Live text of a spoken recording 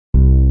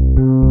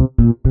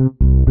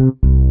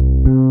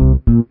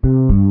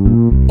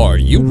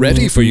you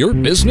ready for your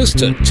business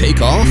to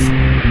take off?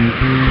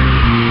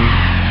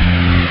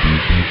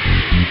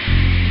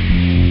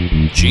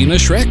 Gina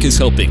Schreck is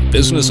helping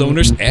business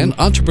owners and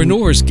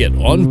entrepreneurs get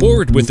on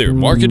board with their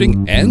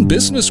marketing and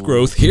business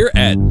growth here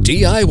at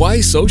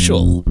DIY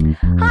Social.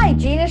 Hi,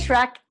 Gina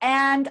Schreck,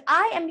 and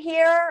I am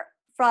here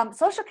from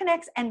Social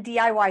Connects and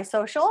DIY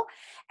Social,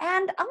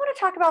 and I want to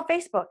talk about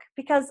Facebook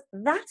because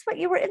that's what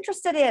you were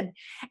interested in. And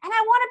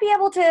I want to be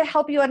able to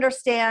help you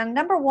understand,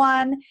 number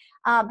one,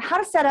 how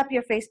to set up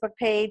your Facebook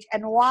page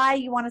and why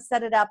you want to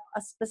set it up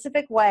a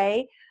specific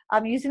way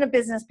using a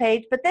business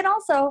page, but then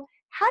also,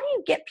 how do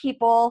you get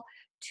people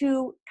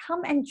to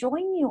come and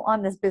join you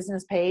on this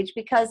business page,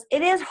 because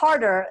it is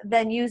harder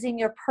than using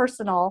your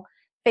personal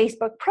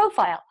Facebook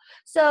profile.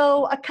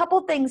 So a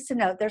couple things to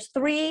note. There's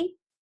three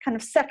kind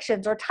of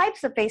sections or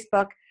types of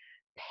Facebook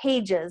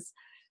pages.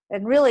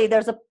 And really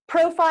there's a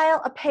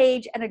profile, a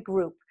page, and a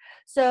group.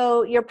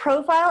 So your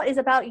profile is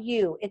about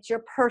you. It's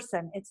your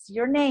person. It's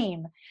your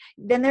name.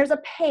 Then there's a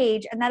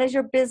page, and that is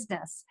your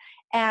business.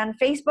 And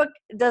Facebook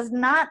does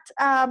not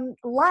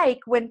like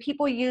when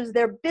people use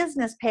their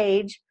business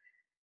page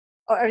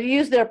or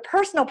use their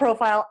personal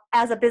profile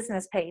as a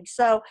business page.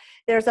 So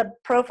there's a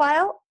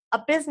profile,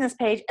 a business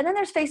page, and then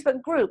there's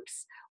Facebook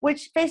groups,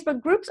 which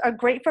Facebook groups are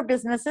great for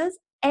businesses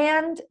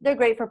and they're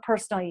great for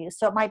personal use.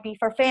 So it might be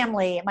for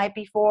family, it might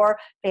be for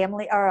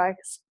family or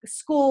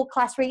school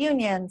class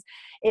reunions.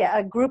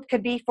 A group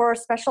could be for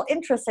special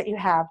interests that you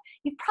have.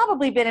 You've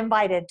probably been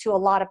invited to a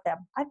lot of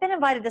them. I've been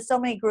invited to so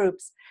many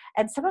groups,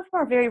 and some of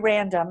them are very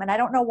random, and I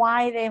don't know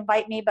why they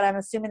invite me, but I'm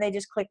assuming they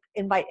just click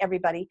invite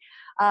everybody.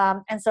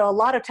 And so a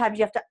lot of times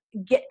you have to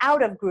get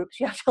out of groups.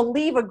 You have to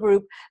leave a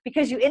group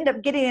because you end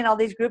up getting in all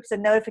these groups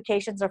and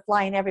notifications are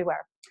flying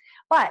everywhere.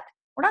 But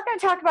we're not going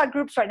to talk about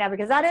groups right now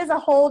because that is a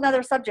whole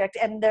nother subject,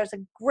 and there's a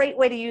great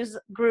way to use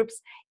groups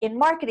in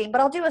marketing,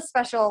 but I'll do a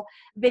special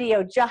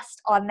video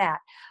just on that.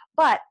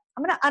 But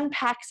I'm going to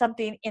unpack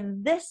something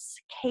in this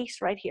case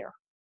right here.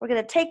 We're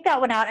going to take that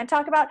one out and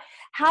talk about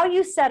how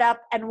you set up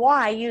and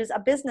why use a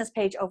business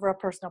page over a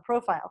personal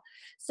profile.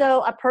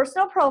 So a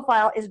personal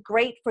profile is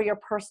great for your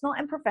personal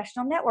and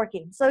professional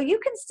networking. So you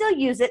can still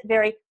use it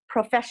very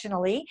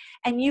professionally,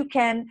 and you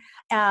can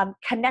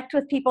connect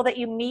with people that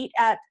you meet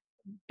at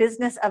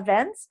business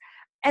events.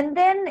 And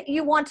then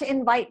you want to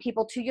invite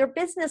people to your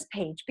business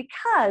page,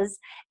 because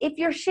if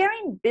you're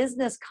sharing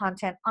business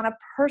content on a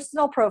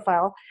personal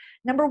profile,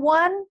 number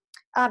one,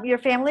 your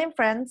family and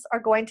friends are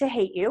going to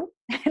hate you.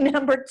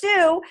 Number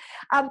two,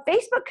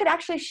 Facebook could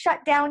actually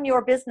shut down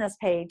your business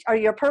page or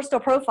your personal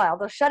profile.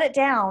 They'll shut it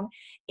down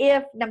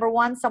if, number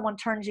one, someone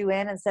turns you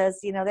in and says,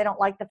 they don't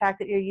like the fact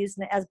that you're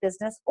using it as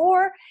business,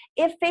 or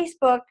if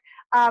Facebook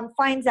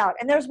finds out.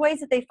 And there's ways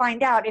that they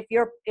find out if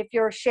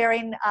you're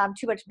sharing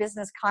too much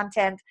business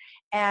content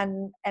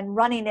and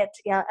running it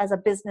as a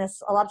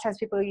business. A lot of times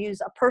people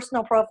use a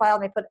personal profile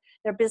and they put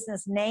their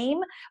business name,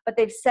 but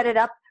they've set it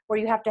up where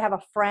you have to have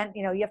a friend,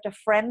 you have to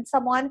friend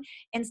someone.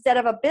 Instead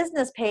of a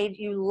business page,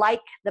 you like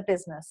the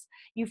business.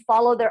 You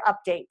follow their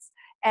updates.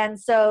 And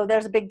so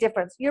there's a big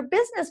difference. Your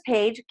business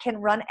page can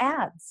run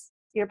ads.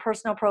 Your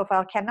personal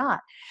profile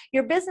cannot.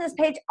 Your business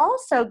page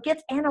also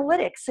gets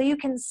analytics, so you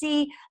can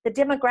see the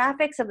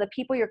demographics of the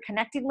people you're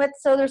connecting with.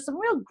 So there's some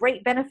real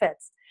great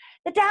benefits.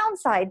 The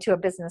downside to a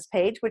business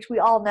page, which we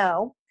all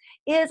know,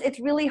 is it's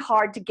really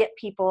hard to get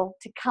people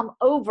to come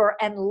over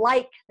and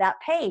like that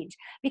page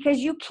because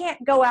you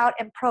can't go out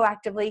and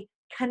proactively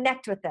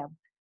connect with them.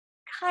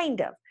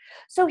 Kind of.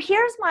 So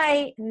here's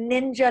my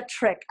ninja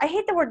trick. I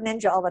hate the word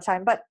ninja all the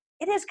time, but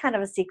it is kind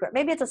of a secret.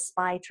 Maybe it's a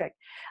spy trick.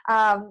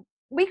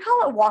 We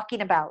call it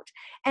walking about.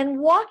 And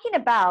walking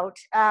about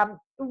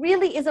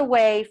really is a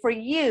way for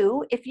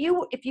you, if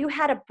you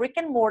had a brick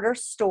and mortar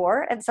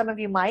store, and some of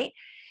you might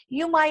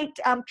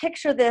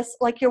picture this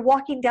like you're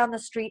walking down the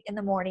street in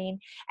the morning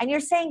and you're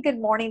saying good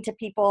morning to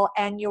people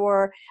and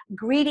you're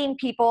greeting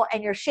people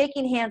and you're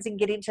shaking hands and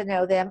getting to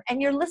know them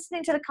and you're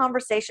listening to the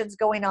conversations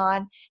going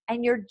on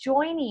and you're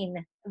joining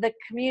the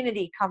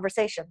community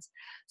conversations.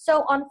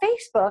 So on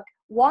Facebook,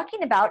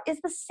 walking about is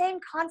the same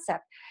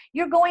concept.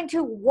 You're going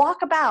to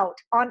walk about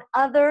on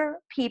other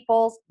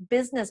people's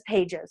business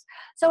pages.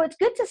 So it's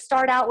good to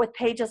start out with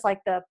pages like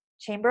the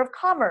Chamber of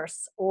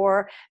Commerce,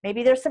 or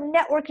maybe there's some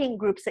networking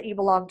groups that you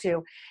belong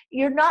to.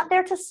 You're not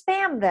there to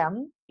spam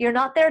them. You're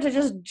not there to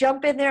just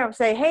jump in there and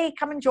say, hey,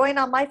 come and join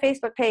on my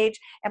Facebook page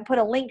and put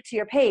a link to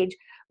your page.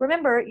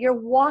 Remember, you're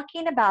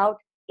walking about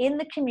in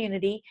the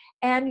community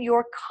and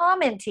you're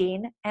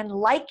commenting and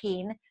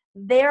liking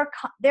their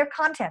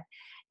content.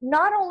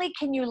 Not only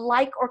can you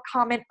like or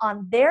comment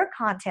on their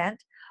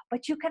content,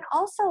 but you can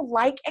also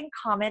like and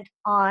comment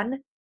on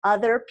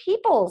other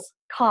people's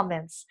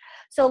comments.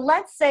 So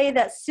let's say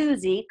that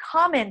Susie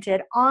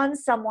commented on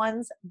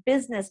someone's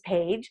business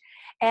page,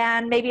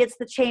 and maybe it's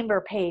the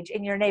chamber page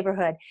in your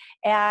neighborhood,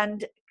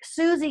 and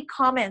Susie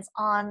comments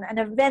on an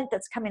event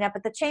that's coming up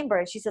at the chamber,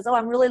 and she says, oh,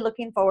 I'm really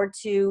looking forward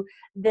to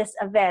this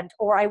event,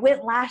 or I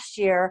went last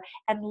year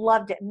and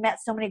loved it and met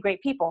so many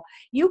great people.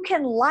 You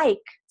can like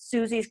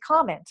Susie's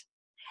comment,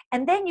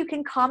 and then you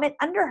can comment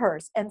under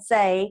hers and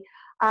say,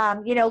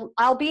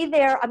 I'll be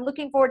there. I'm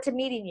looking forward to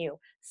meeting you.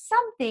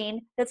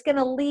 Something that's going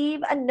to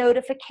leave a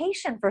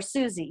notification for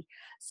Susie.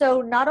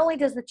 So not only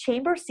does the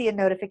chamber see a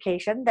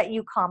notification that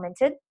you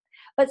commented,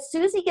 but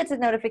Susie gets a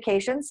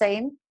notification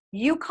saying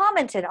you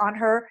commented on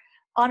her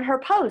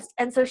post.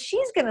 And so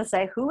she's going to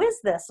say, who is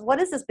this? What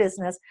is this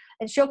business?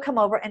 And she'll come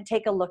over and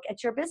take a look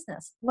at your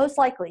business, most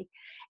likely.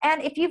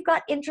 And if you've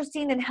got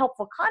interesting and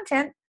helpful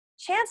content,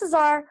 chances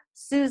are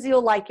Susie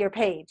will like your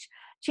page.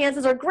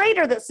 Chances are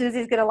greater that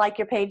Susie's going to like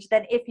your page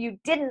than if you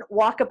didn't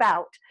walk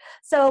about.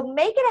 So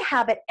make it a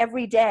habit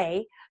every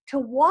day to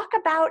walk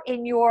about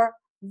in your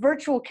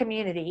virtual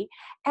community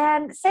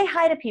and say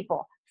hi to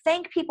people.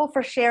 Thank people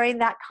for sharing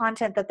that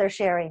content that they're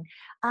sharing.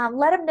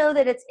 Let them know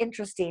that it's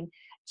interesting.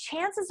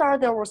 Chances are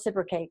they'll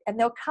reciprocate and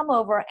they'll come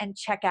over and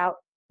check out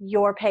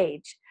your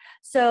page.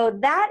 So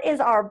that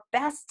is our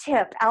best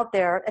tip out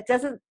there. It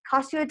doesn't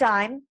cost you a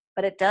dime,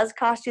 but it does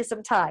cost you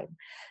some time.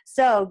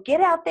 So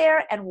get out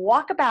there and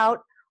walk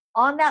about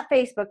on that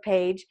Facebook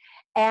page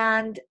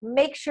and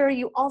make sure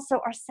you also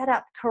are set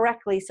up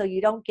correctly so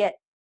you don't get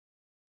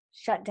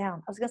shut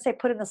down. I was going to say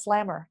put in the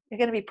slammer. You're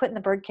going to be put in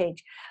the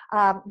birdcage.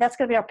 That's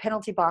going to be our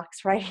penalty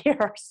box right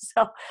here.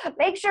 So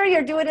make sure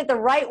you're doing it the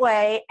right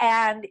way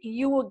and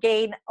you will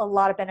gain a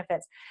lot of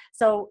benefits.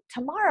 So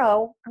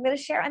tomorrow I'm going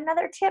to share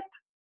another tip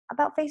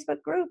about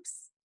Facebook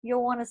groups.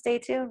 You'll want to stay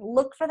tuned.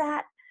 Look for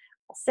that.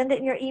 I'll send it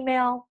in your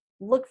email.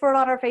 Look for it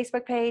on our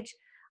Facebook page.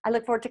 I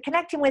look forward to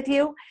connecting with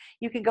you.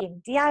 You can go to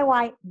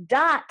DIY.social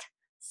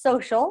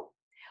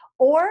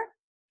or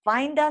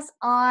find us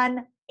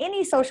on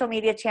any social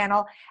media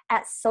channel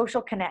at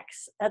Social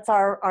Connects. That's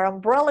our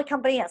umbrella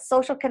company at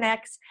Social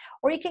Connects.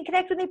 Or you can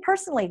connect with me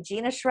personally,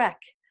 Gina Schreck.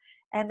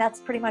 And that's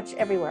pretty much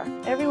everywhere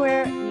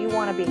you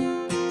want to be.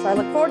 So I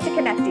look forward to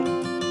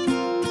connecting.